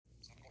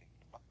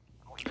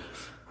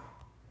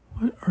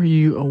What are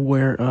you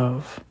aware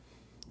of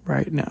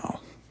right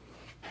now?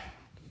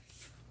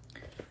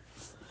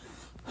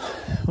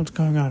 What's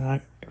going on?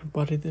 Hi,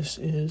 everybody, this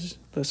is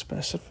the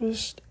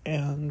Specificist,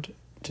 and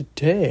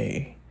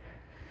today,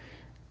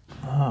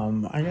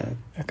 I got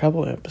a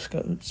couple of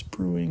episodes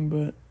brewing,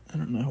 but I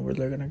don't know where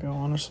they're going to go,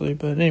 honestly.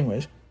 But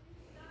anyways,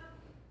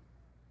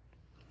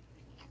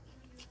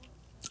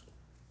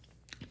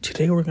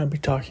 today we're going to be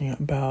talking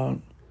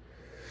about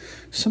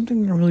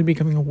something that I'm really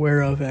becoming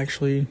aware of,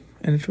 actually,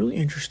 and it's really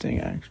interesting,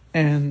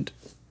 and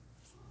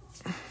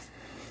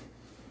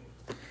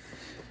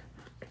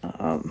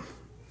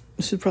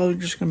this is probably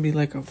just going to be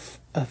like a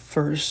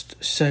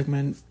first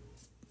segment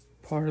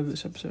part of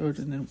this episode,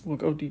 and then we'll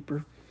go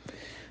deeper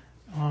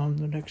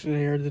the next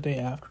day or the day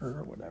after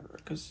or whatever,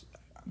 because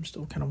I'm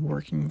still kind of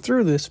working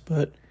through this.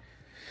 But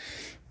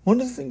one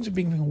of the things I'm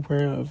being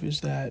aware of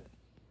is that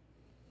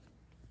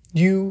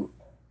you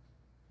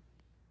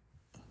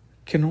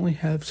can only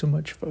have so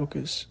much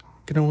focus,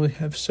 can only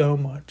have so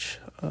much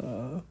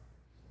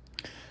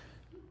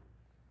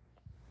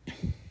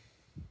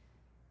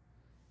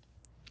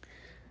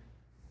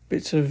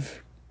bits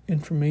of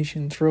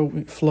information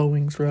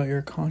flowing throughout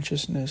your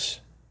consciousness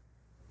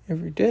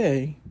every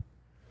day,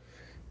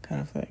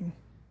 kind of thing.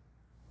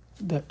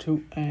 That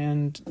too,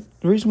 and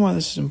the reason why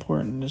this is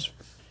important is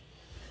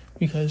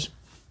because,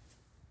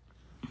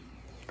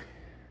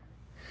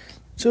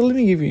 so let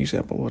me give you an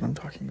example of what I'm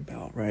talking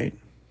about, right?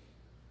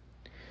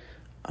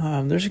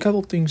 There's a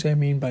couple things I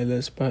mean by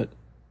this, but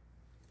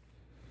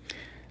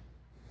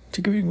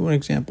to give you one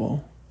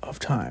example of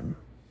time,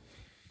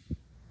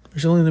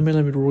 there's only the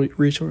limited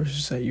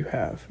resources that you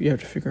have. You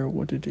have to figure out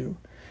what to do,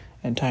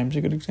 and time's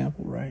a good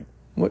example, right?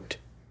 Let's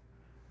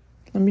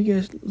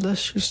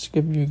just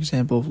give you an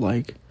example of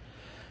like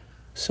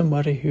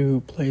somebody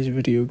who plays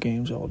video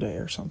games all day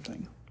or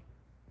something.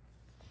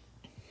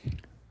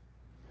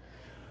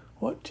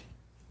 What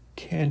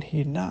can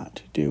he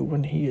not do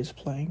when he is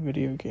playing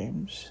video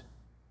games?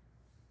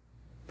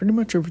 Pretty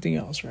much everything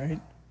else, right?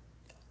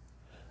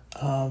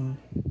 In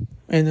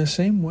the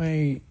same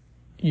way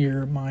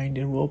your mind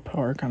and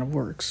willpower kind of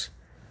works.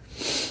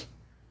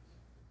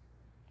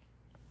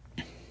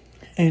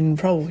 And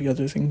probably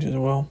other things as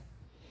well,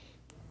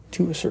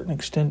 to a certain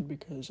extent,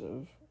 because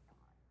of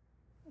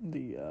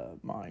the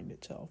mind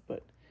itself.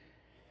 But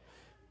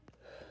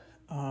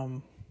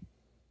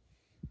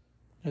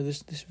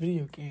this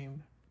video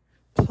game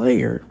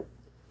player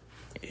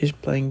is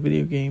playing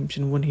video games,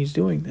 and when he's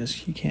doing this,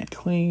 he can't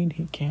clean,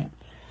 he can't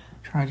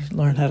try to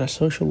learn how to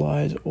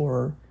socialize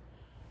or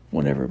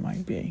whatever it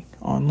might be,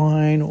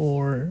 online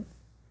or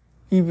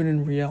even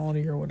in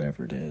reality or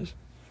whatever it is.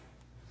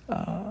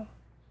 And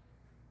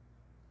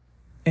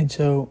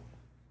so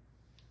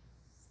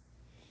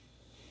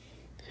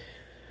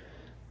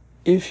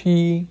if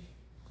he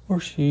or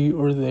she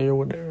or they or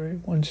whatever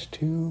wants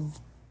to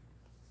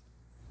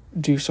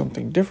do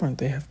something different,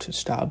 they have to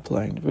stop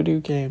playing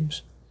video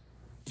games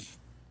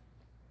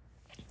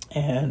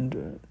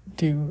and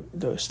do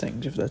those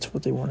things if that's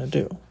what they want to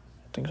do.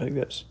 Things like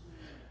this.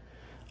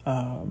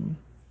 I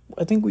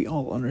think we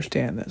all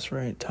understand this,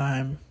 right?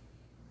 Time.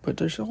 But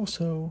this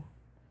also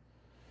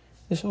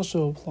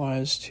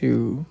applies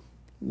to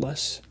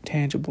less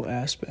tangible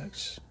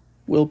aspects.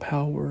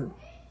 Willpower,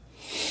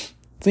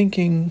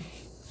 thinking,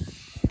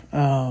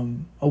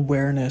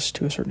 awareness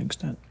to a certain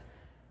extent.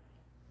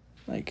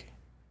 Like,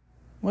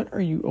 what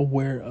are you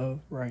aware of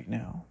right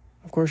now?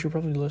 Of course, you're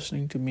probably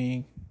listening to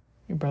me.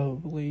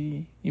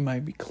 You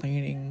might be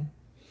cleaning,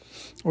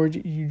 or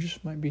you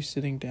just might be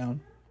sitting down.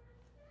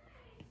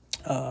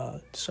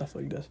 Stuff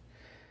like this.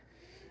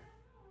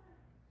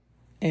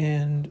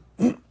 And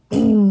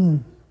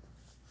you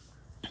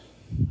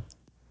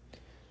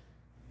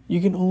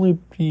can only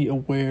be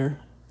aware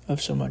of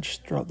so much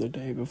throughout the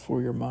day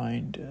before your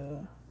mind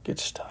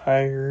gets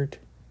tired,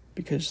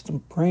 because the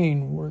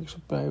brain works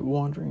by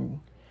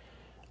wandering.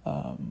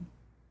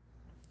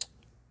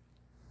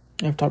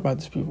 I've talked about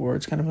this before.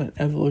 It's kind of an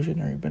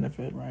evolutionary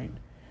benefit, right?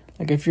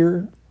 Like if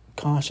you're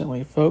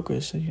constantly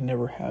focused and you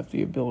never have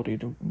the ability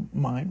to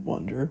mind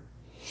wander,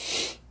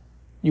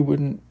 you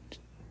wouldn't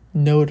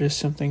notice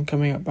something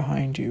coming up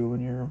behind you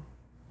when you're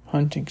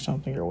hunting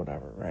something or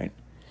whatever, right?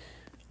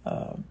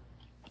 And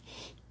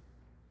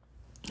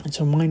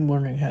so mind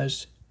wandering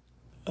has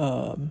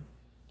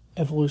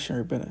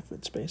evolutionary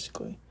benefits,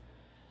 basically.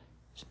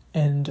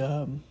 And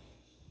so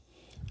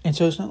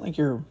it's not like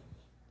you're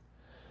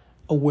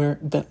aware,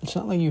 that it's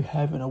not like you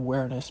have an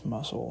awareness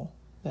muscle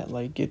that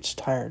like gets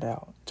tired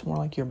out. It's more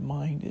like your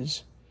mind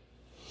is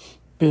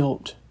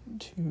built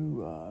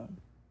to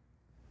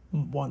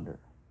wonder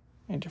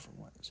in different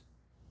ways,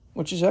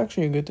 which is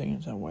actually a good thing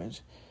in some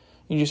ways.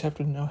 You just have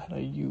to know how to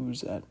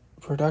use that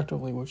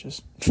productively, which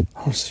is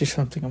honestly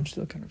something I'm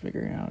still kind of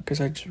figuring out,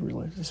 because I just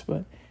realized this.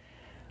 But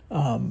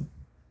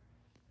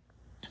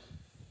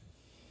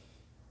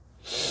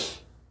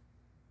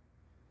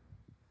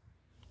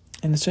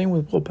and the same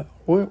with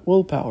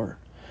willpower,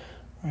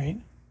 right?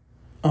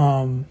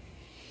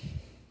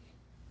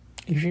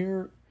 If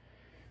you're,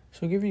 so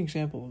I'll give you an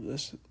example of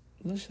this.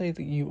 Let's say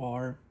that you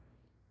are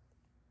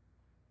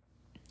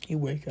You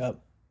wake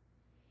up,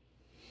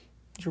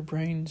 your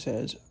brain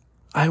says,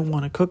 I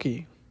want a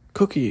cookie,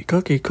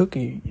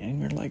 and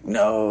you're like,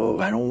 no,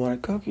 I don't want a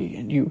cookie,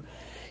 and you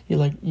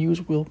like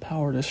use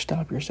willpower to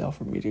stop yourself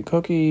from eating a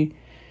cookie,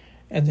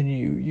 and then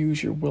you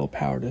use your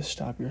willpower to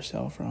stop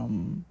yourself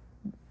from,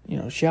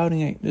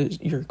 shouting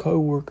at your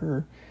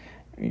coworker.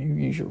 You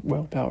use your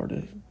willpower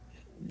to,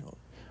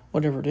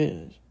 whatever it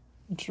is,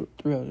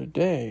 throughout the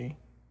day.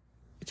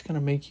 It's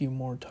gonna make you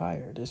more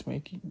tired. It's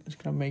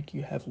gonna make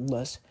you have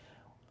less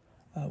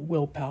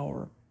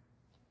willpower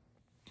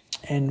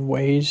and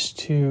ways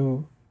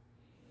to.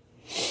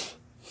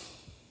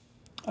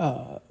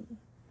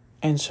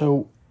 And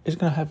so it's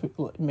gonna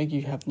make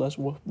you have less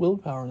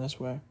willpower in this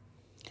way.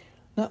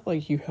 Not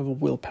like you have a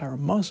willpower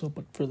muscle,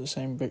 but for the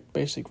same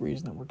basic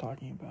reason that we're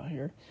talking about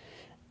here.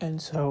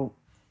 And so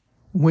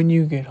when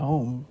you get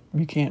home,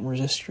 you can't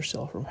resist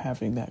yourself from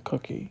having that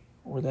cookie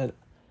or that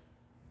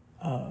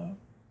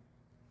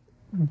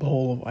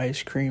bowl of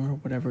ice cream or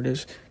whatever it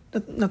is.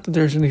 Not that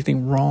there's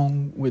anything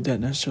wrong with that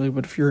necessarily,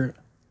 but if you're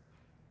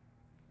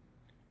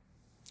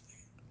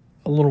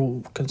a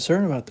little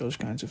concerned about those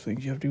kinds of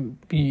things, you have to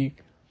be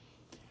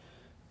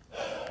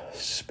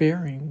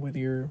sparing with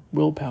your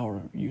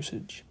willpower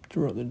usage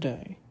throughout the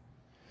day.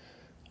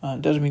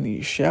 It doesn't mean that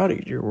you shout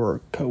at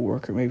your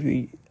coworker.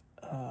 Maybe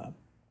the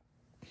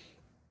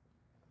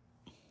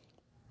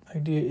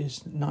idea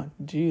is not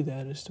to do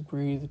that, is to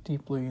breathe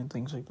deeply and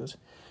things like this.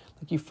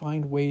 Like you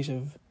find ways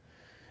of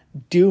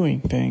doing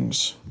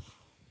things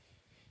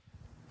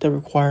that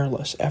require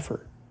less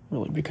effort,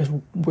 really, because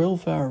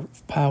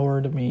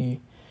willpower to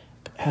me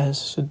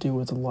has to do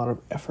with a lot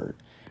of effort.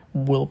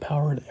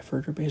 Willpower and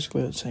effort are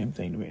basically the same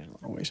thing to me in a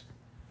lot of ways,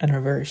 and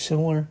are very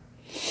similar.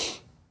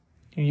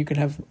 You can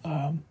have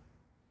a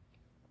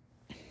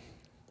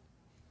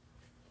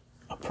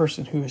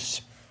person who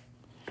is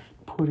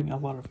putting a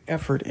lot of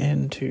effort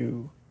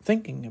into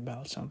thinking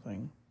about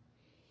something,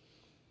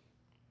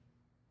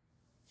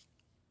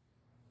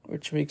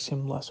 which makes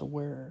him less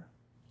aware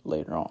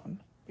later on,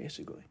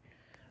 basically.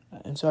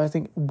 And so I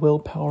think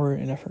willpower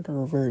and effort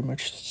are very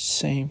much the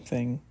same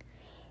thing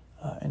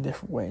in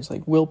different ways.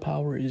 Like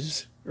willpower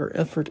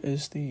effort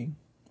is the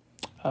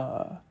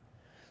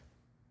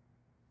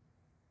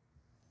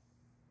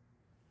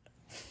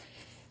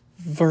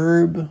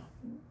verb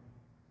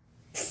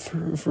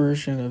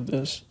version of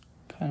this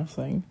kind of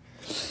thing.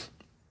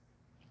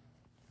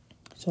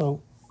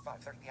 So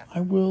I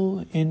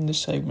will end this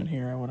segment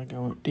here. I want to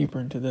go deeper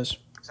into this.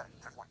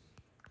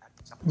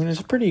 I mean,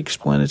 it's pretty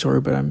explanatory,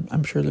 but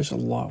I'm sure there's a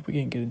lot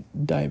we can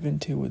dive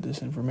into with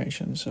this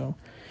information. So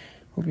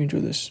hope you enjoy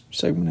this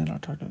segment, and I'll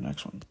talk to the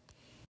next one.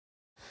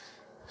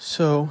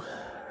 So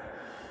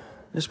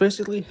this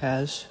basically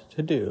has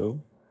to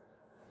do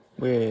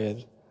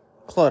with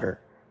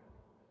clutter.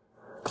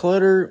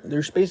 Clutter,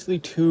 there's basically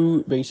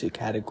two basic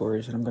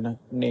categories that I'm going to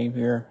name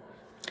here,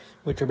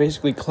 which are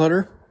basically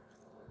clutter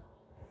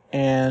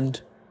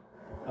and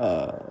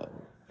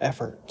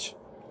effort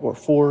or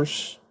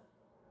force,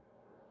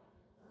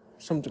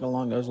 something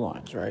along those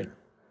lines, right?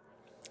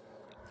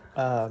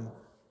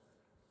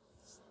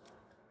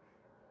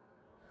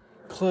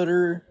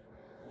 Clutter,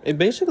 it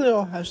basically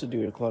all has to do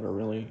with clutter,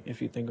 really,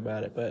 if you think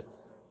about it, but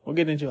we'll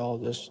get into all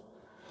of this.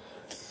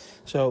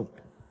 So,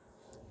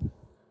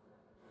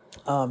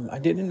 I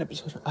did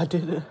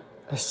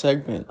a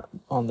segment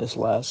on this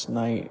last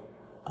night,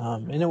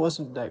 and it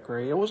wasn't that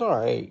great. It was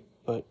alright,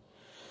 but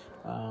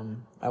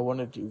I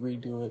wanted to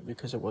redo it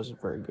because it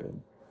wasn't very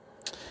good.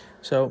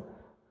 So,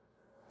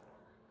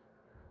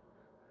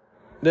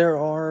 there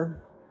are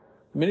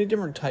many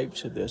different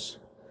types of this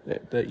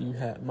that you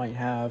might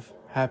have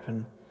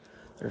happen.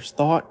 There's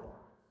thought,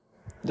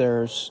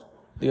 there's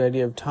the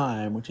idea of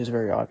time, which is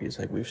very obvious,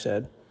 like we've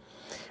said,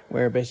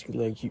 where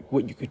basically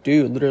what you could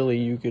do, literally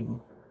you could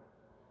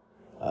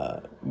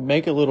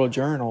make a little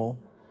journal,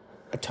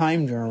 a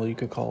time journal you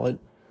could call it,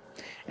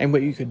 and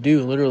what you could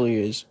do literally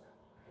is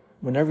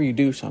whenever you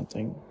do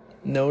something,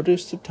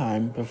 notice the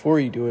time before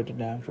you do it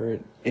and after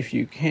it, if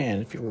you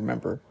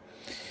remember,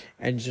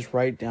 and just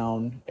write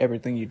down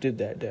everything you did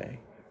that day.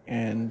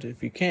 And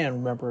if you can,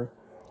 remember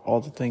all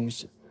the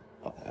things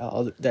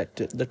that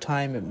the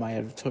time it might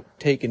have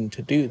taken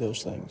to do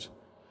those things,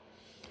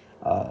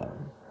 so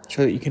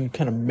that you can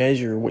kind of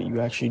measure what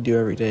you actually do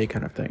every day,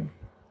 kind of thing.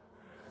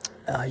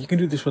 You can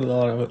do this with a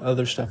lot of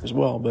other stuff as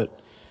well, but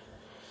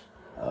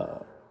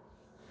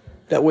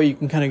that way you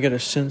can kind of get a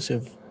sense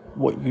of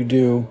what you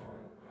do,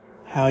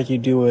 how you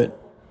do it,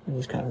 and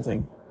this kind of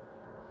thing.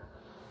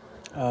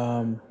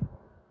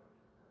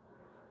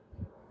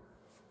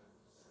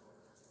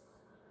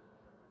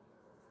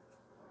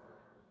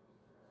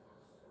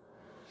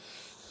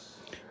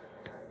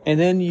 And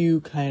then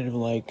you kind of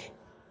like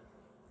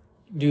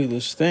do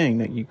this thing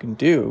that you can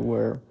do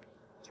where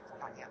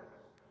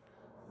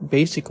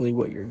basically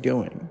what you're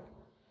doing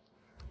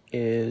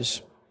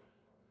is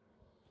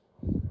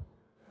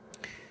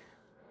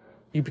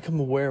you become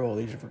aware of all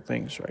these different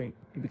things, right?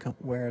 You become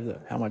aware of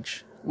how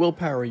much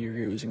willpower you're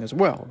using as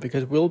well,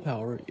 because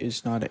willpower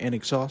is not an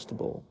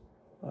inexhaustible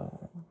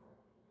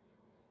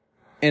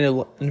in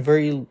a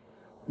very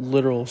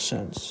literal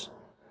sense,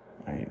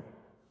 right?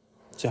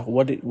 So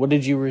what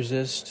did you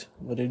resist?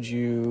 What did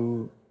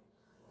you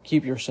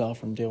keep yourself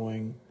from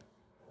doing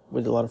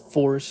with a lot of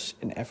force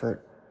and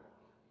effort?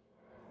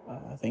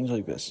 Things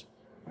like this,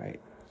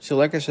 right? So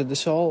like I said,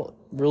 this all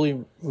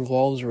really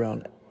revolves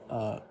around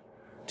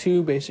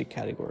two basic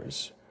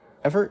categories: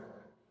 effort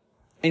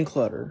and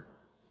clutter.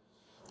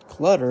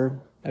 Clutter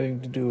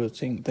having to do with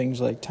things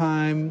like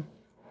time,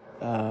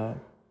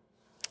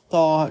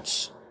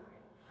 thoughts,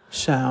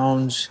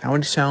 sounds. How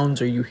many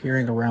sounds are you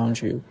hearing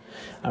around you?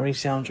 How many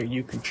sounds are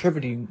you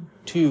contributing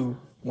to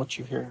what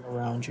you're hearing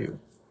around you?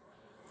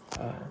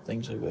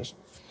 Things like this.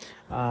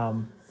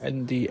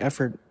 And the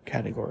effort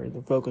category,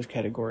 the focus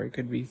category,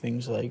 could be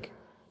things like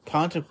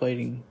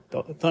contemplating,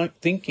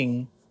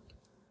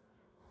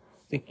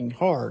 thinking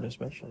hard,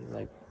 especially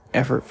like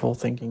effortful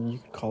thinking, you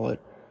could call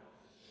it.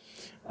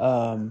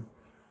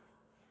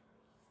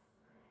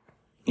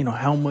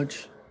 How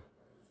much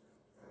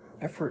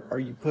effort are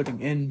you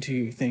putting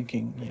into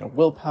thinking?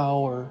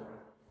 Willpower,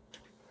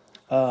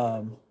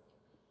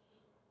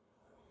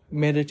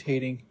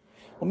 meditating.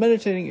 Well,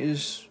 meditating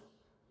is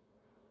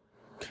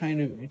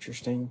kind of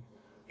interesting.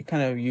 It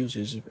kind of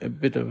uses a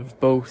bit of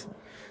both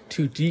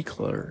to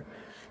declutter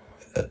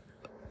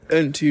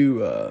and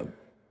to,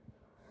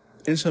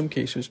 in some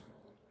cases,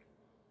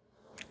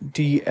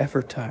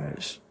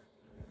 de-effortize,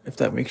 if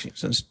that makes any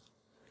sense.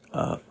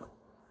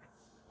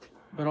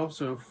 But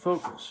also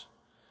focus.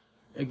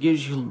 It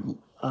gives you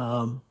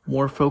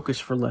more focus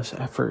for less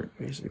effort,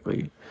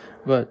 basically.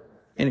 But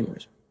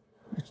anyways,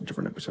 it's a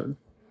different episode.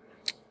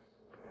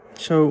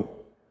 So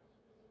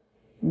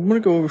I'm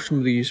going to go over some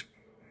of these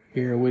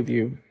here with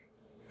you.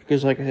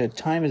 Because like I said,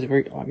 time is a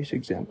very obvious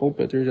example,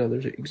 but there's other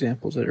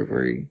examples that are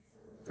very,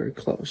 very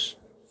close.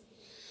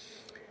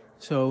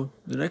 So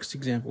the next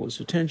example is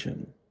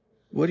attention.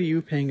 What are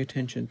you paying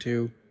attention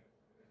to?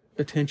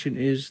 Attention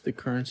is the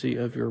currency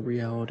of your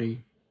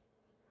reality.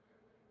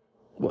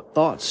 What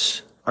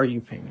thoughts are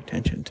you paying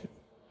attention to?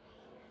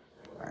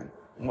 Right.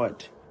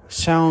 What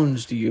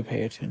sounds do you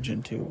pay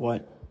attention to?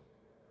 What,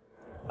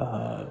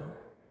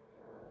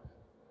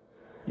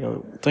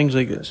 things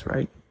like this,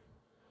 right?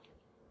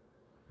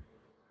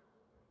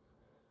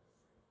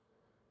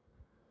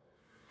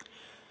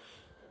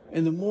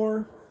 And the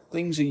more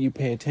things that you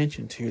pay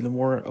attention to, the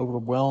more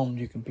overwhelmed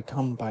you can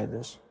become by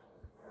this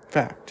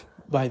fact,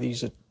 by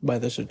this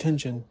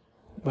attention,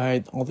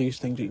 by all these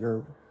things that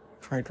you're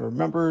trying to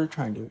remember,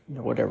 trying to,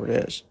 whatever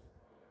it is.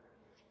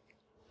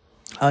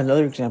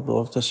 Another example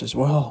of this as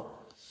well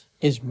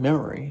is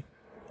memory.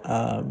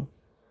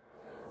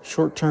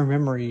 Short-term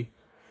memory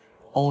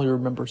only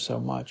remembers so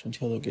much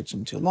until it gets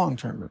into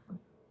long-term memory.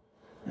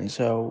 And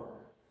so,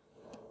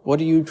 what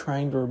are you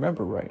trying to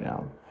remember right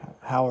now?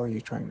 How are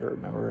you trying to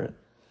remember it?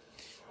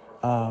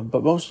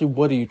 But mostly,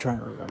 what are you trying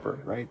to remember,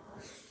 right?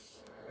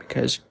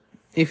 Because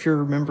if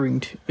you're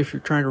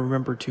trying to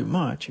remember too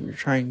much, if you're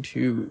trying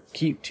to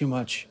keep too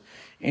much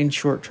in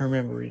short-term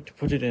memory to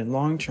put it in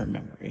long-term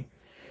memory,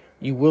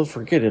 you will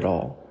forget it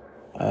all.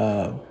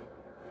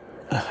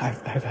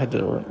 I've had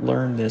to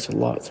learn this a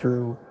lot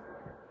through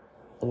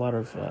a lot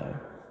of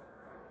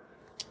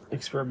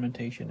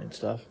experimentation and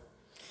stuff.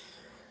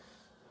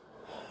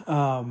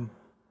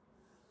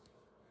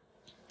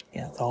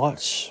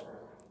 Thoughts.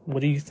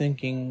 What are you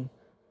thinking?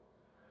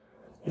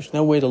 There's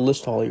no way to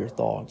list all your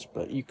thoughts,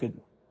 but you could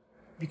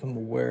become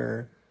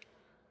aware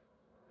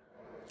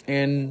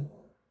in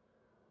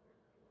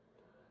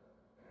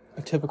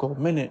a typical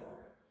minute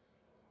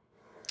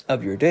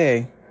of your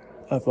day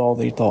of all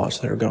the thoughts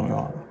that are going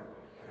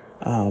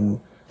on.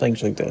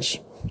 Things like this.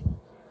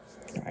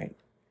 All right.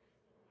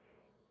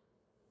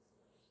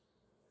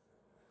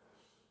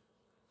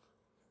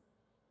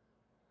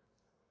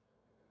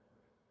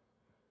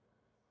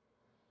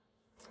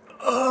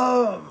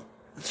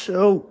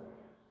 So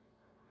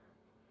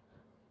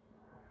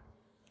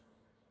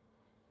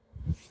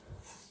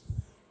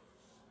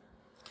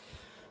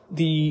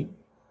the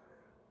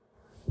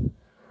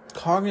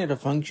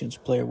cognitive functions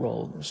play a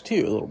role in this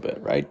too, a little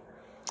bit, right?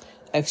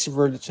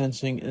 Extroverted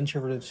sensing,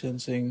 introverted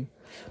sensing.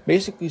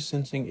 Basically,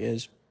 sensing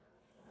is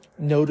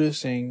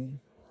noticing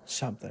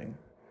something,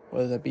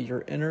 whether that be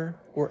your inner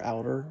or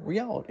outer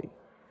reality.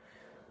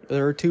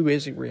 There are two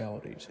basic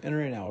realities,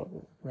 inner and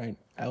outer, right?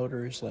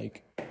 Outer is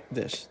like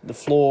this, the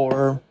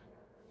floor,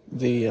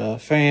 the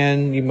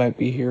fan you might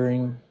be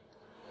hearing.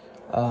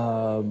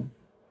 It's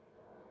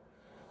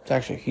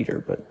actually a heater,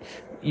 but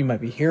you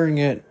might be hearing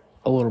it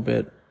a little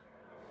bit.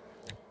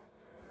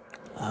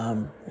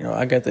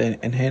 I got the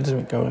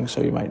enhancement going,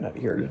 so you might not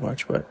hear it as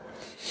much,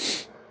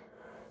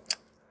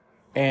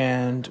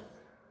 and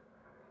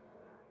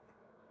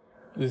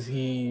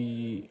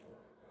the,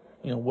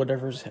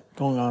 whatever's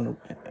going on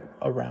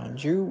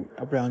around you,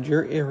 around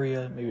your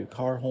area, maybe a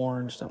car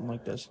horn, something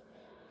like this.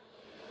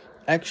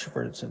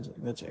 Extroverted sensing,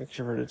 that's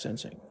extroverted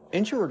sensing.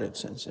 Introverted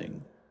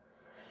sensing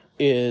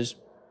is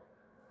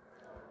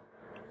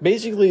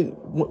basically,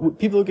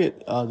 people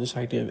get this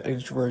idea of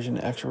introversion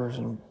and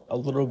extroversion a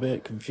little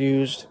bit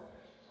confused.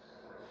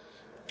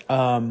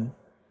 But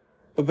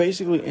But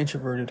basically,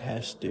 introverted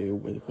has to do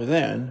with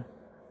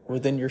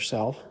within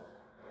yourself,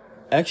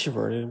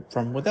 extroverted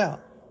from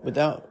without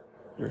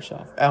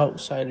yourself,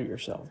 outside of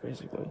yourself,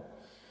 basically.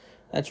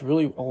 That's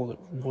really all it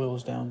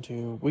boils down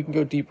to. We can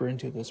go deeper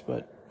into this,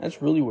 but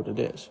that's really what it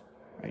is,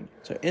 right?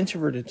 So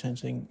introverted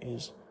sensing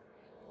is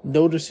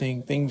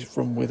noticing things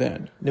from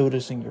within,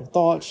 noticing your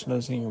thoughts,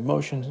 noticing your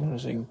emotions,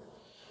 noticing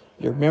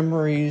your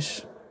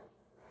memories,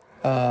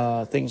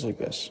 things like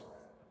this.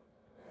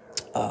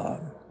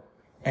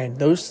 And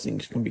those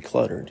things can be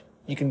cluttered.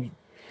 You can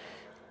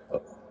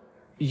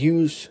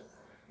use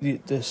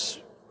this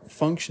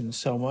function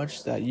so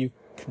much that you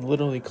can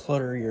literally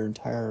clutter your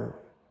entire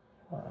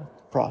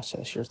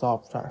process, your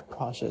thought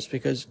process.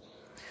 Because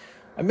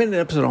I made an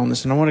episode on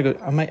this, and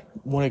I might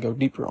want to go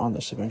deeper on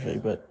this eventually,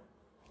 but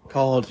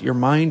called "Your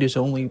Mind Is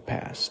Only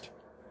Past."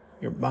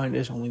 Your mind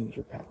is only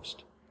your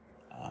past.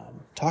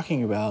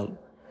 Talking about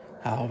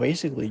how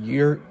basically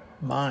your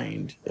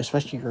mind,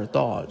 especially your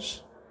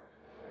thoughts,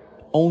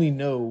 only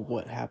know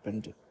what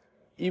happened,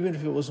 even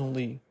if it was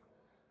only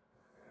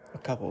a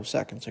couple of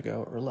seconds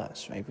ago or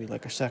less, maybe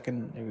like a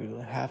second, maybe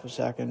half a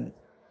second.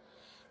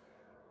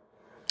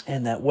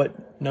 And that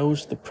what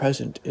knows the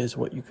present is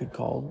what you could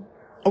call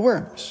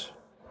awareness,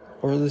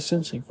 or the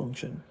sensing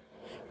function,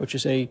 which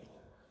is a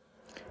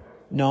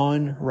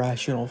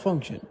non-rational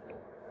function,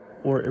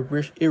 or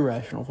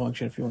irrational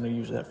function, if you want to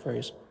use that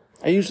phrase.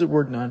 I use the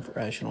word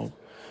non-rational,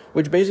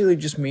 which basically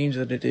just means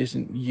that it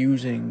isn't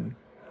using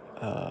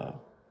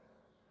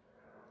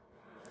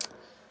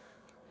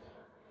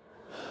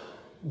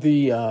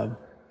the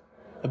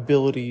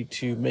ability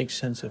to make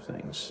sense of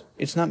things.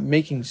 It's not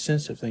making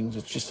sense of things,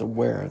 it's just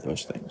aware of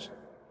those things.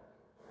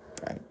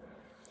 Right?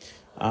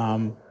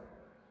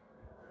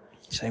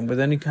 Same with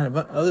any kind of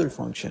other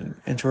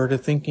function.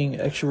 Introverted thinking,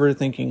 extroverted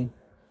thinking.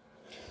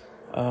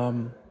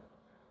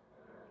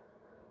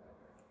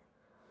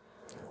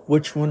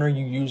 Which one are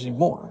you using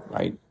more,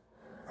 right?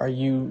 Are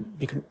you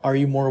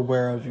more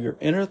aware of your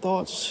inner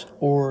thoughts,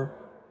 or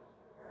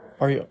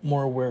are you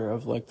more aware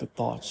of like the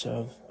thoughts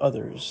of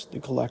others, the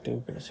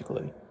collective,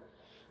 basically?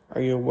 Are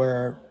you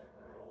aware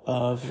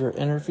of your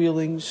inner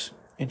feelings,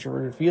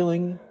 introverted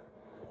feeling,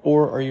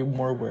 or are you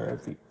more aware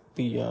of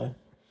the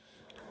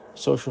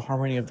social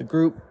harmony of the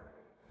group,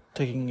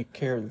 taking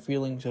care of the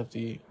feelings of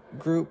the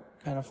group,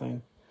 kind of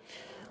thing?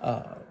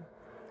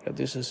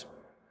 This is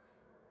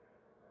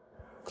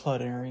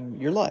cluttering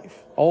your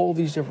life. All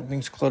these different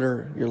things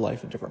clutter your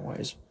life in different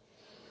ways.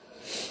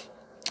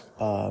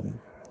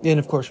 And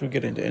of course, we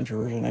get into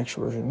introversion,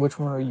 extroversion. Which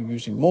one are you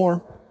using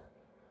more?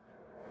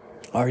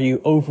 Are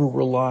you over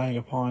relying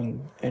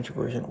upon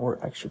introversion or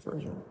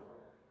extroversion?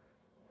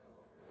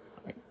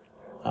 Right.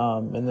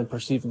 And then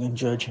perceiving and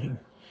judging.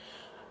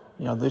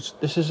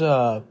 This is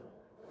the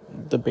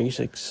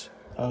basics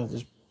of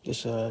this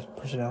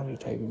personality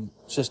typing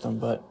system,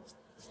 but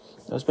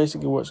that's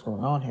basically what's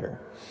going on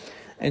here.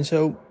 And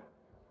so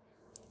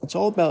it's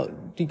all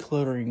about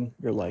decluttering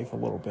your life a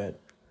little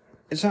bit.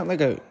 It's not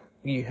like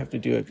you have to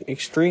do it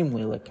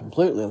extremely, like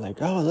completely,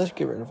 like, oh, let's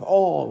get rid of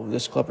all of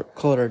this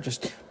clutter.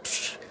 Just,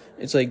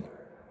 it's like,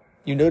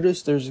 you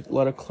notice there's a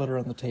lot of clutter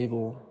on the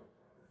table,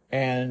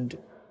 and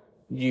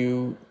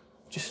you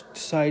just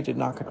decide to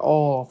knock it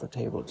all off the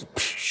table.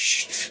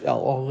 Just,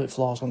 all of it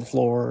falls on the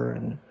floor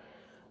and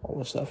all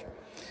this stuff.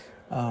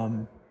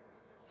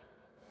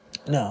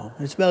 No,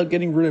 it's about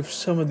getting rid of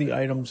some of the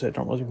items that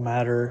don't really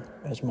matter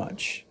as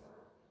much.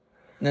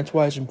 And that's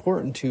why it's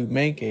important to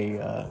make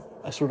a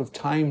sort of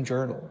time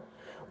journal.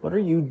 What are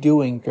you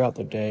doing throughout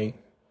the day?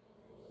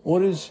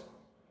 What is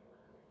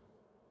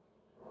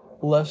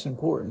less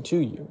important to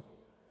you?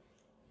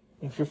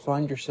 If you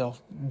find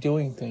yourself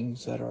doing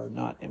things that are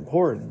not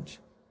important,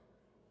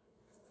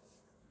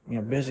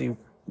 busy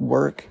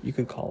work, you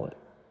could call it.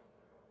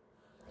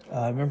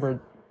 I remember,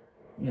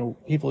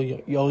 people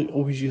you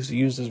always used to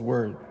use this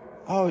word.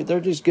 Oh, they're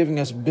just giving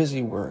us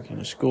busy work in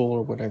a school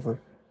or whatever.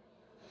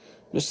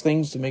 Just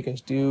things to make us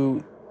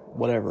do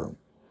whatever.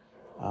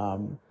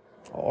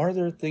 Are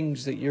there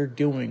things that you're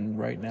doing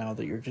right now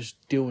that you're just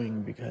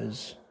doing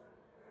because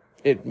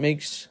it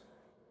makes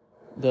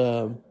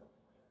the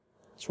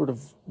sort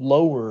of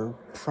lower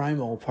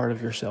primal part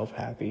of yourself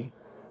happy,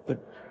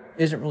 but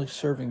isn't really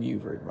serving you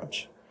very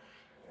much?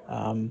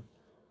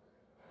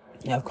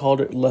 I've called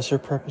it lesser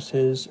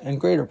purposes and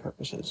greater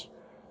purposes.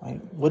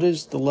 Right? What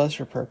is the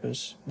lesser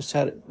purpose?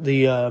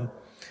 The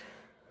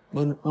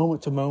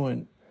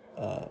moment-to-moment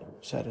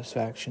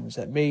satisfactions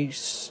that may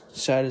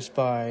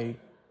satisfy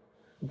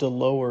the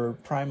lower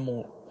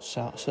primal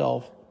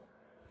self,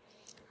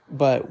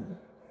 but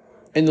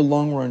in the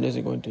long run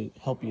isn't going to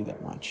help you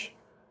that much,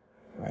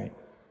 right?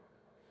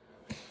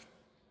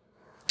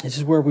 This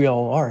is where we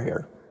all are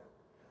here.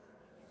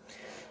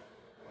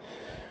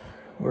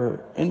 We're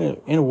in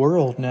a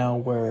world now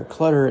where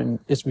clutter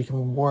is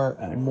becoming more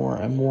and more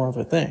and more of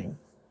a thing,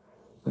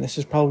 and this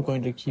is probably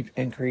going to keep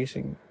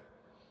increasing.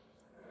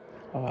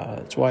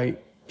 That's why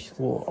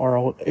people are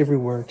all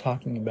everywhere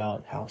talking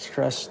about how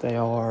stressed they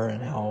are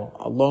and how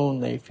alone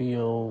they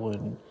feel,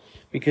 and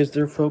because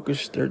they're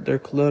focused, they're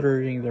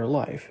cluttering their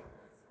life.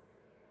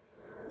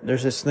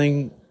 there's this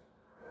thing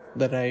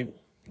that I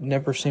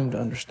never seem to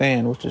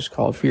understand, which is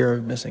called fear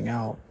of missing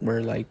out,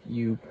 where like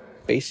you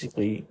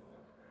basically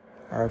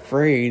are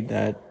afraid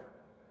that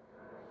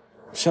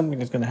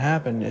something is going to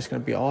happen, it's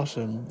going to be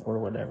awesome or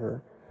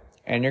whatever,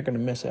 and you're going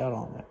to miss out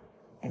on it.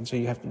 And so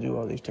you have to do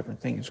all these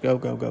different things. Go,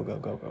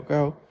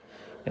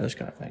 and this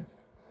kind of thing.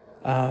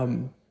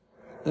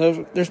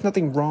 There's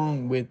nothing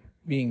wrong with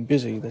being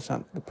busy. That's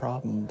not the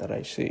problem that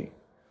I see.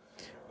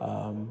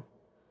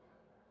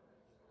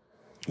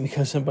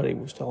 Because somebody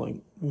was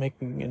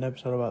making an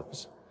episode about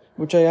this,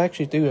 which I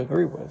actually do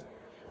agree with.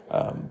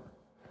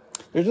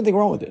 There's nothing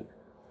wrong with it,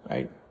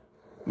 right?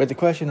 But the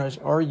question is,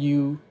 are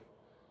you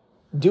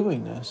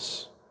doing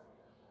this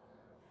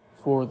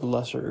for the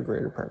lesser or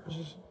greater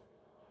purposes?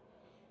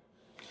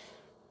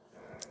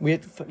 You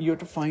have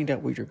to find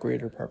out what your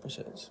greater purpose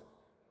is.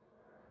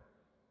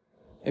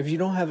 If you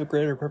don't have a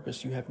greater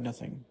purpose, you have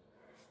nothing.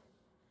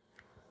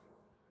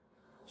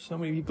 So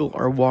many people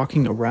are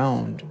walking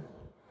around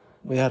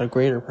without a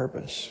greater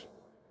purpose.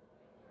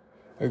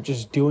 They're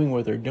just doing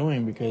what they're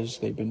doing because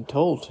they've been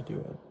told to do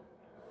it.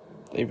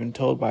 They've been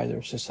told by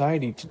their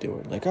society to do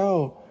it. Like,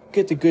 oh,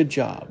 get the good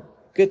job.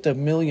 Get the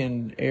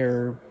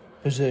millionaire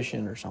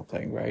position or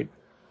something, right?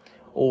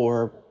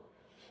 Or,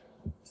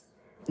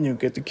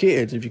 get the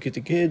kids. If you get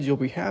the kids, you'll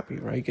be happy,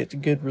 right? Get the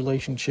good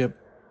relationship.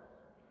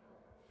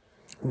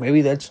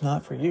 Maybe that's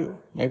not for you.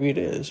 Maybe it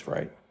is,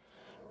 right?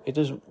 It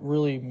doesn't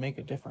really make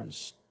a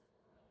difference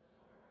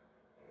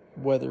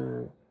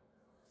whether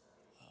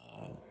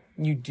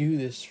you do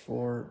this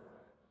or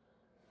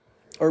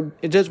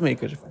it does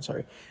make a difference,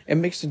 sorry. It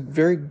makes a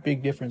very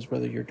big difference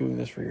whether you're doing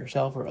this for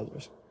yourself or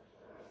others.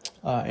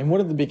 And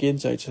one of the big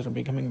insights that I'm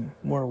becoming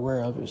more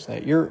aware of is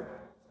that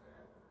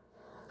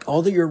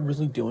all that you're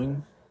really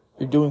doing,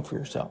 you're doing for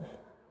yourself.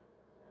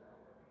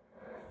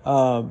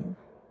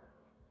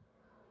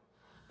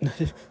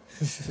 This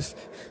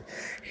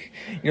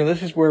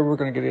is where we're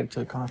going to get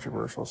into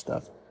controversial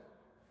stuff.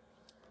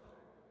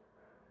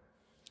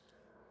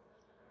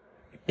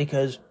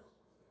 Because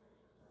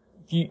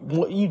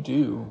what you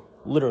do,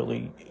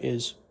 literally,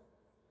 is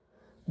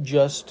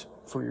just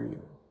for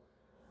you.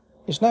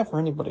 It's not for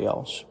anybody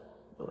else,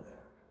 really.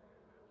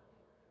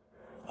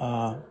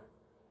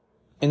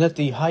 And at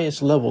the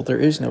highest level, there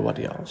is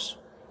nobody else.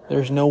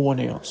 There's no one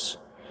else.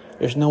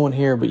 There's no one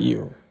here but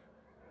you.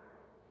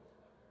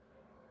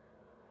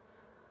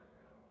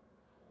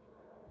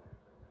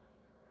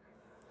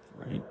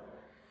 Right?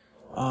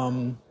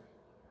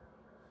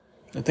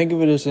 I think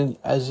of it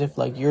as if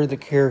like you're the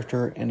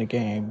character in a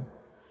game,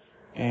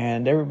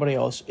 and everybody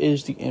else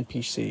is the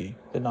NPC,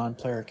 the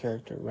non-player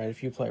character, right?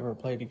 If you ever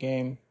played a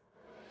game,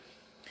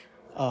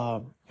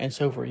 and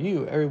so for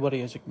you,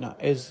 everybody is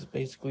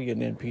basically an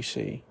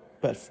NPC.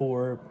 But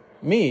for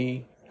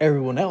me,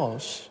 everyone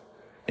else,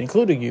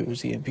 including you,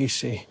 is the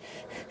NPC.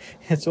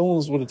 It's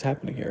almost what is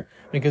happening here,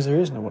 because there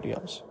is nobody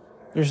else.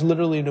 There's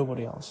literally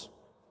nobody else.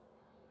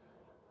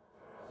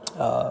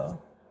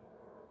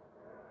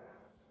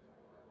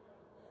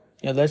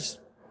 That's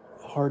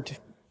hard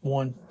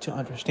to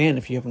understand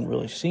if you haven't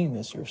really seen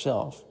this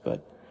yourself.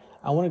 But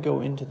I want to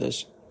go into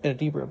this in a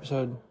deeper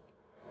episode,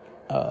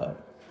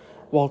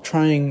 while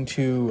trying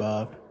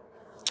to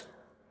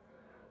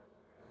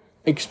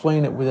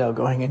explain it without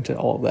going into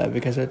all of that,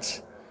 because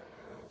it's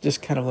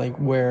just kind of like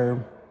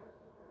where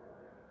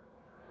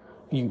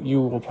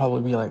you will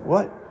probably be like,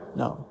 what?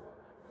 No.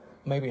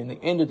 Maybe in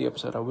the end of the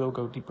episode, I will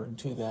go deeper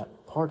into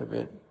that part of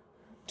it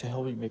to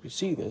help you maybe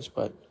see this,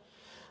 but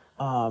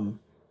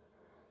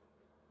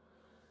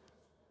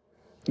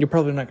you're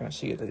probably not going to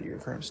see it at your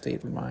current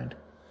state of mind.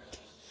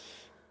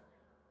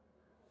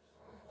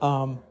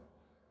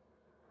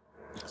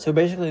 So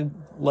basically,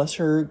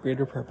 lesser,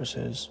 greater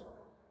purposes.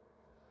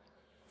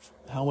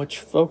 How much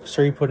focus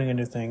are you putting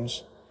into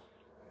things?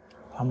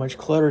 How much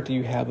clutter do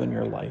you have in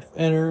your life?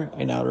 Inner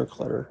and outer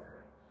clutter.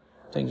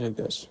 Things like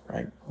this,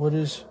 right? What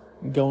is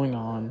going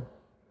on?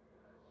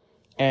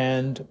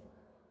 And,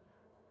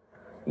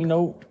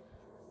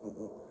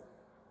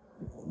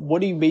 what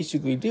do you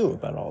basically do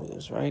about all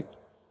this, right?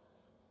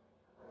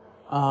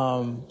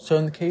 So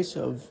in the case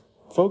of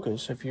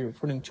focus, if you're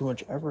putting too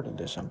much effort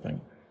into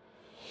something,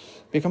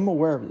 become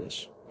aware of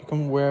this.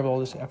 Become aware of all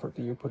this effort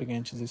that you're putting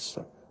into this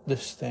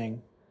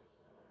thing.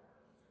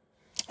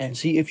 And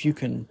see if you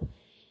can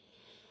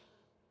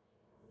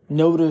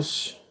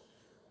notice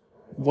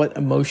what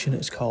emotion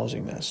is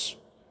causing this.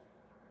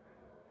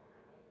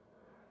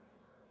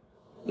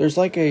 There's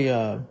like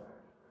and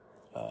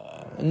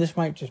this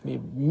might just be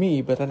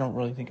me, but I don't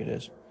really think it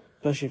is.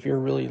 Especially if you're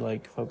really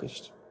like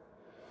focused.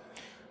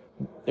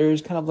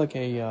 There's kind of like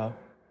an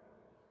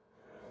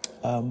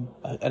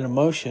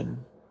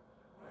emotion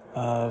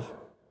of,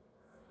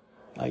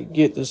 like,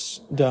 get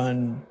this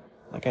done,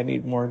 like I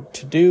need more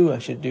to do, I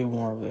should do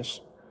more of this,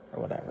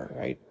 or whatever,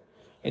 right?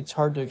 It's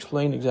hard to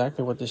explain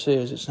exactly what this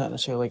is. It's not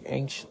necessarily like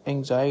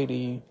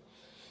anxiety,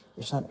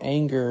 it's not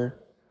anger,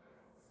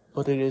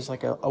 but it is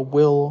like a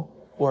will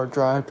or a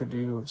drive to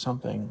do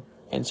something.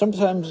 And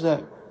sometimes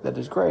that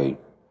is great,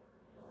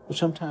 but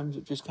sometimes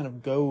it just kind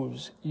of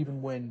goes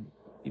even when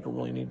you don't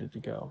really need it to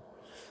go,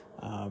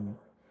 kind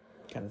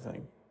of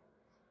thing.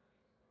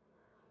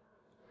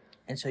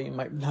 And so you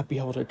might not be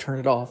able to turn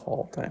it off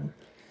all the time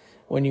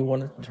when you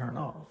want it to turn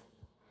off.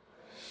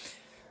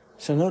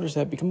 So notice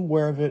that, become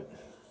aware of it.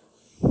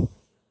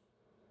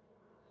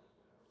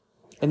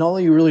 And all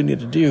you really need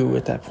to do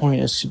at that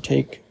point is to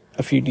take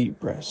a few deep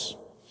breaths.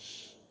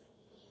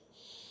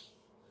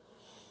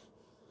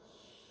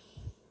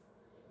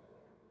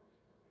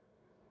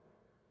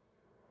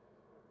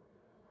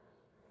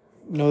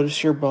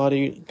 Notice your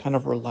body kind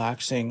of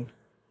relaxing.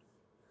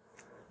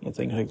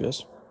 Things like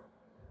this.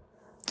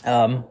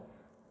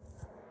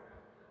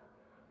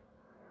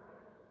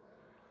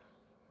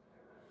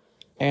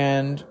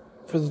 And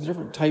for the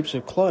different types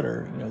of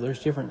clutter,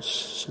 there's different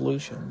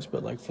solutions.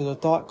 But like for the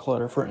thought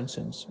clutter, for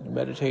instance,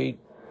 meditate,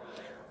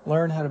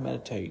 learn how to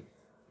meditate.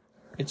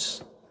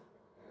 It's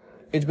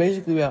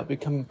basically about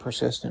becoming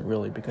persistent,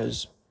 really,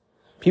 because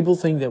people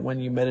think that when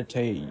you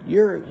meditate,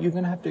 you're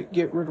gonna have to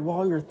get rid of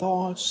all your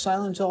thoughts,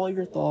 silence all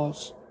your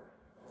thoughts.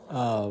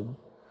 But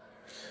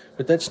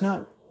that's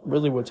not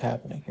really what's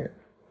happening here.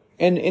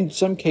 And in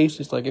some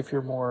cases, like if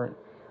you're more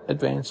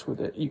advanced with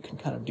it, you can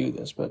kind of do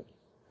this. But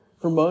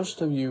for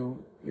most of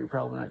you, you're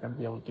probably not going to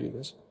be able to do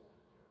this.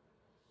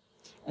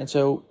 And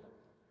so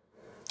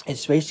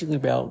it's basically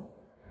about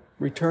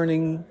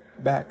returning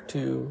back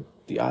to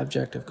the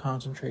object of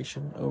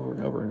concentration over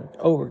and over and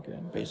over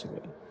again,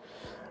 basically.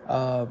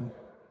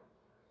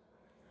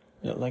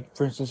 Like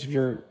for instance, if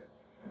you're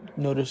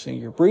noticing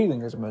your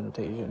breathing as a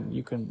meditation,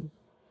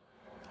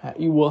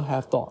 you will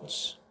have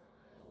thoughts.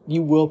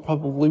 You will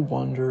probably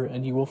wonder,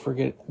 and you will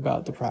forget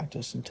about the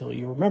practice until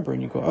you remember,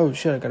 and you go, "Oh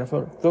shit, I gotta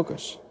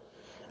focus."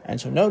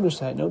 And so notice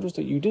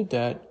that you did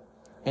that,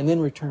 and then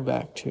return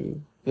back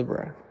to the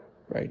breath,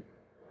 right?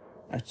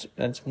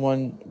 That's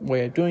one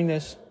way of doing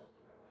this.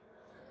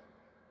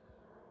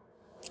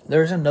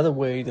 There's another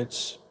way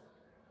that's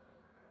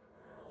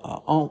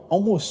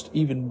almost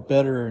even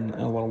better in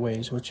a lot of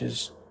ways, which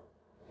is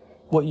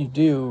what you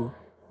do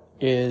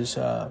is,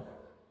 I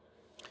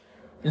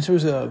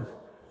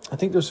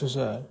think this was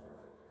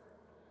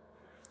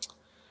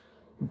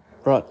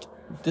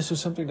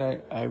something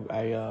that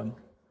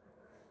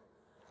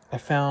I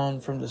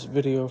found from this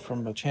video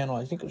from a channel.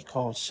 I think it was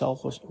called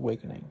Selfless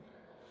Awakening.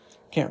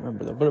 Can't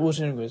remember though, but it was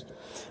anyways.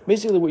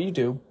 Basically what you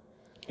do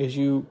is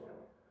you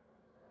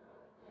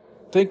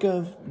think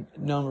of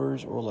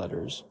numbers or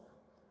letters,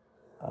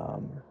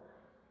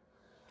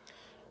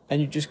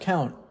 and you just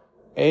count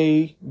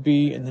A,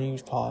 B, and then you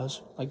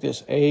pause like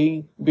this: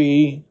 A,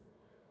 B,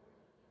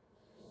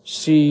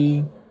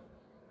 C,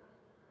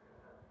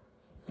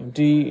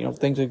 D,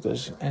 things like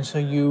this. And so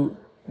you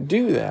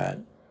do that.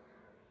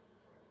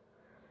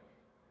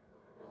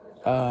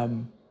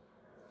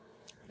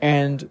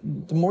 And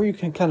the more you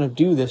can kind of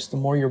do this, the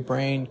more your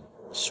brain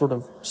sort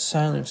of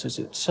silences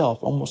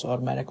itself almost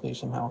automatically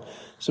somehow.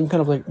 Some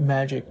kind of like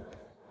magic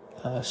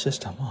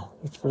system.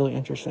 It's really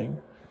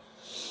interesting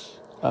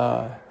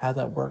how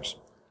that works.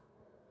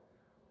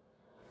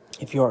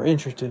 If you are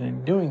interested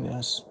in doing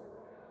this,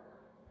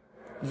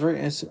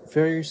 it's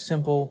very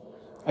simple.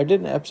 I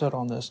did an episode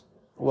on this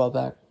a while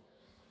back,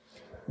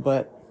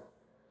 but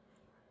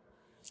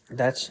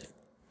that's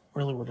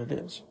really what it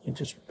is. You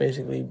just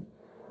basically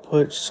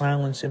put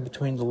silence in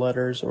between the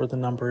letters or the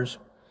numbers.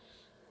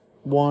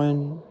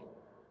 1,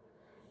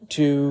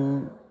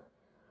 2,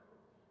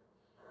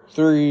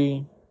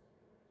 3,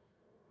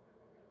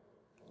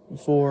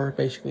 4,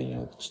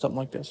 basically, something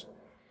like this,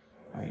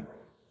 right?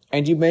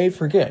 And you may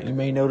forget. You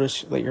may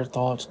notice that your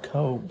thoughts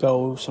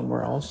go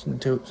somewhere else.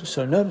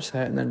 So notice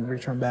that and then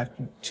return back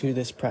to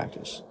this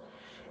practice.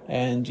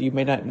 And you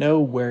may not know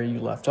where you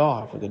left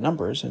off with the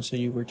numbers, and so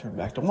you return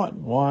back to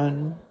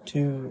 1,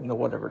 2,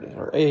 whatever it is,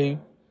 or A.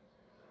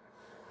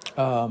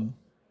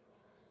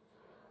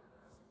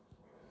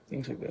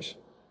 Things like this.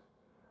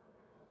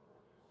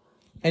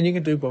 And you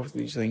can do both of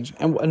these things.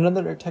 And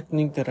another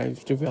technique that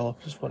I've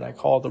developed is what I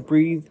call the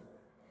breathe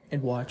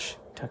and watch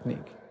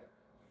technique,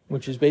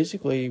 which is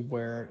basically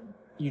where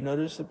you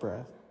notice the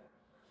breath,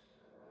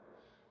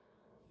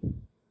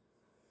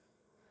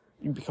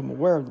 you become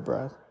aware of the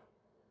breath,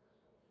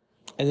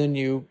 and then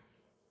you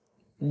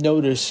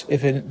notice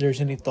if there's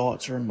any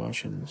thoughts or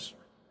emotions,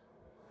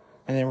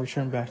 and then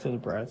return back to the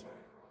breath.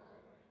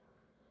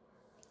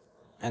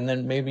 And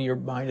then maybe your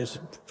mind is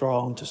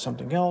drawn to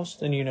something else,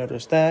 then you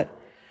notice that,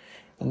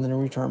 and then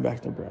return back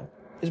to the breath.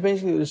 It's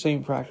basically the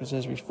same practice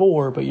as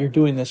before, but you're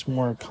doing this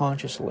more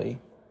consciously.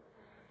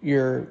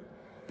 You're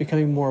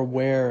becoming more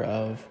aware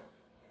of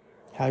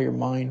how your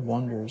mind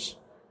wanders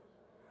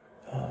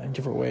in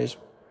different ways.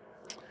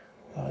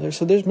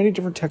 There's many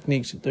different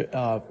techniques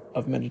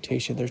of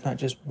meditation. There's not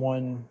just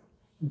one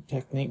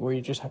technique where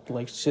you just have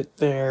to sit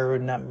there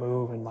and not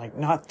move and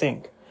not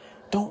think.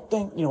 Don't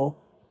think.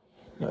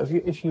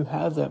 If you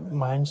have that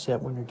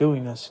mindset when you're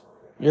doing this,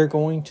 you're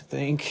going to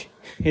think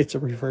it's a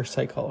reverse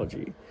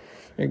psychology.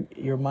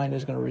 Your mind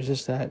is going to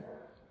resist that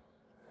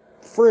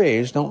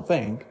phrase, "Don't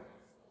think,"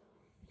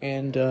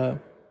 and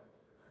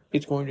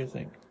it's going to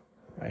think,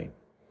 right?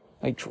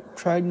 Like,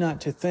 try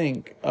not to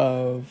think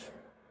of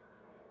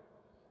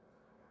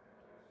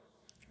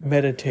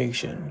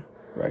meditation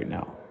right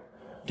now.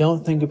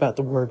 Don't think about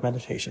the word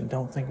meditation.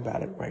 Don't think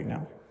about it right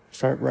now.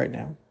 Start right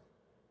now.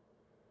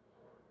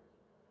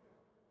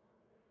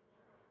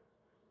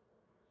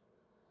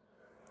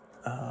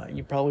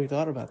 You probably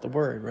thought about the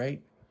word,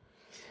 right?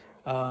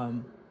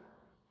 That's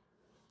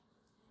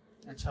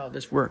how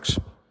this works.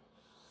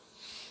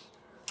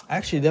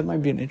 Actually, that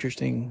might be an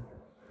interesting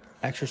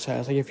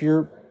exercise. Like, if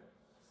you're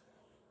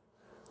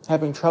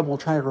having trouble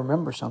trying to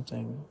remember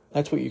something,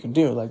 that's what you can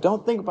do. Like,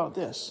 don't think about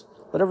this,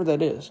 whatever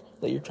that is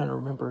that you're trying to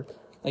remember.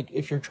 Like,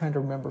 if you're trying to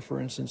remember, for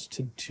instance,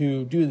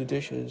 to do the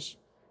dishes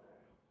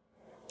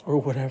or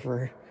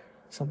whatever,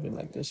 something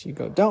like this, you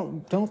go,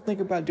 don't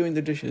think about doing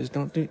the dishes.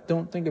 Don't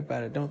think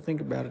about it. Don't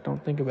think about it.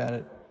 Don't think about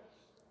it.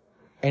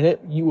 And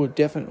you will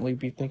definitely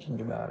be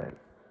thinking about it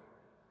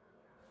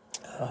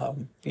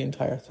the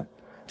entire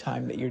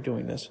time that you're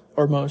doing this,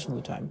 or most of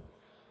the time,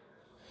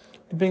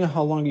 depending on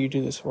how long you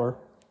do this for.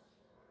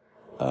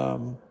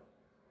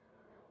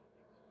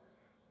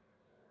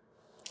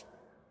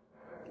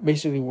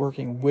 Basically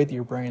working with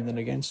your brain than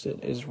against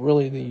it is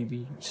really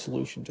the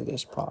solution to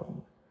this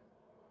problem.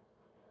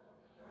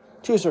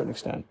 To a certain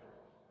extent.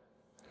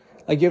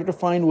 Like, you have to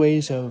find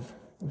ways of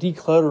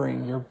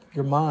decluttering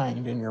your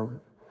mind and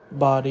your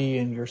body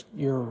and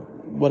your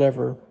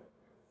whatever.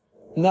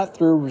 Not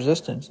through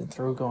resistance and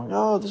through going,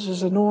 oh, this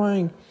is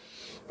annoying,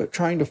 but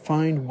trying to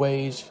find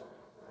ways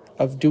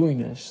of doing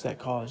this that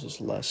causes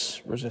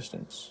less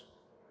resistance.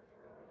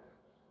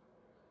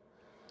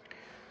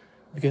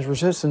 Because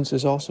resistance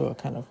is also a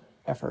kind of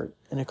effort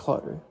and a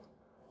clutter.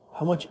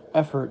 How much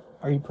effort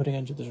are you putting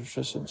into this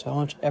resistance? How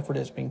much effort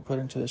is being put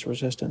into this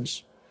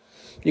resistance?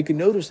 You can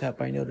notice that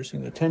by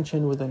noticing the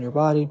tension within your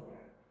body.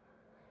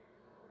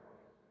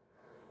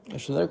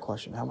 That's another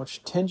question. How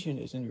much tension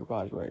is in your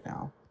body right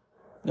now?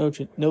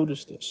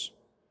 Notice this.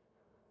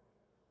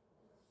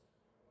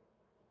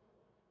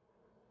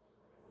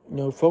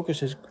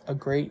 Focus is a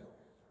great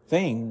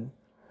thing,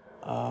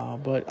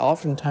 but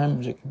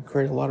oftentimes it can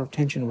create a lot of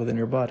tension within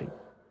your body.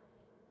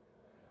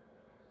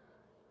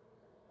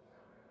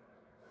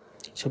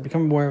 So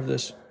become aware of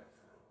this,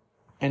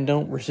 and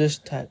don't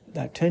resist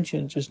that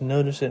tension. Just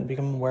notice it and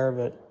become aware of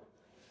it.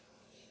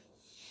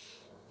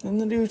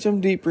 And then do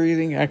some deep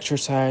breathing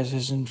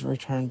exercises and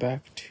return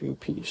back to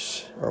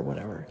peace or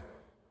whatever.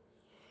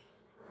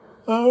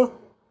 If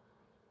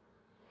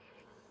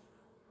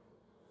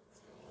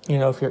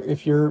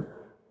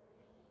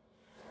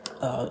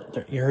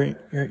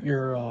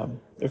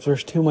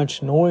there's too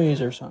much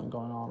noise or something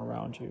going on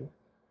around you,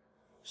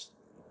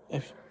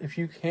 if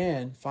you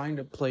can find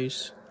a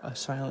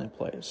silent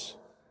place.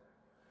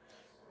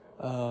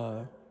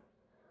 Go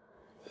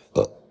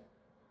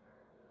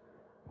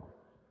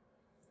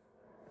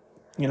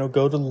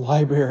to the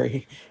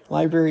library.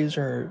 Libraries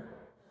are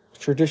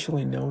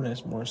traditionally known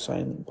as more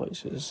silent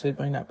places. It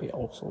might not be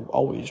also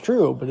always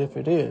true, but if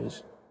it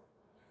is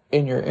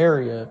in your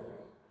area,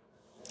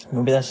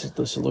 maybe that's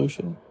the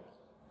solution.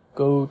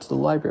 Go to the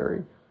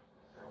library.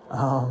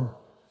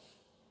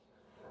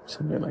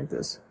 Something like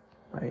this,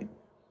 right?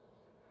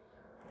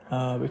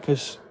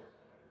 Because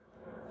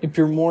if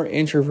you're more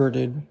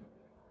introverted,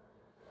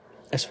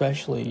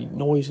 especially,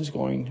 noise is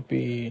going to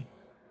be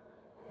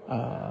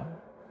a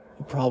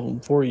problem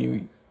for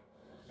you,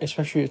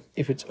 especially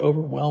if it's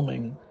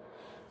overwhelming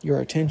your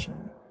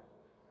attention.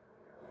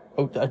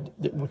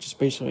 Which is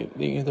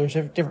basically, there's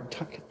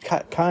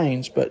different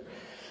kinds, but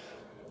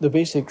the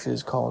basics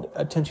is called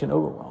attention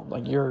overwhelm.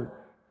 Like,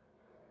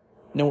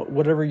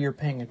 whatever you're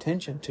paying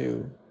attention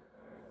to,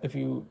 if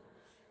you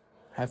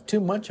have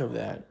too much of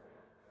that,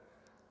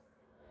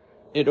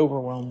 it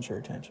overwhelms your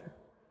attention.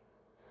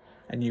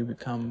 And you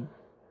become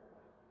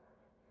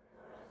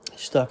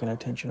stuck in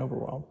attention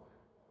overwhelm.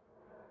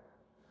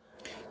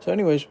 So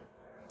anyways,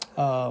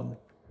 I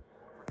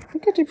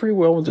think I did pretty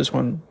well with this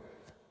one.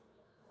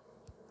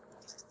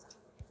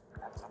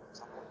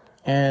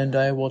 And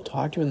I will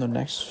talk to you in the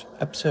next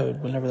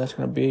episode, whenever that's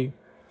going to be.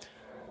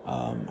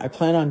 I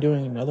plan on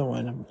doing another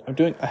one.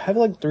 I have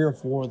like 3 or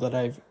 4 that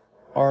I've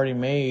already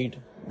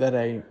made that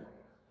I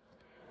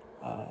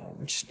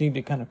just need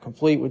to kind of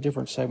complete with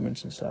different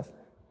segments and stuff.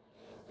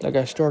 Like,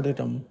 I started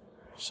them,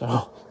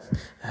 so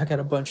I got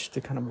a bunch to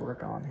kind of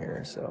work on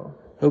here. So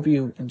hope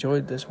you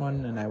enjoyed this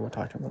one, and I will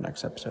talk to you in the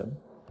next episode.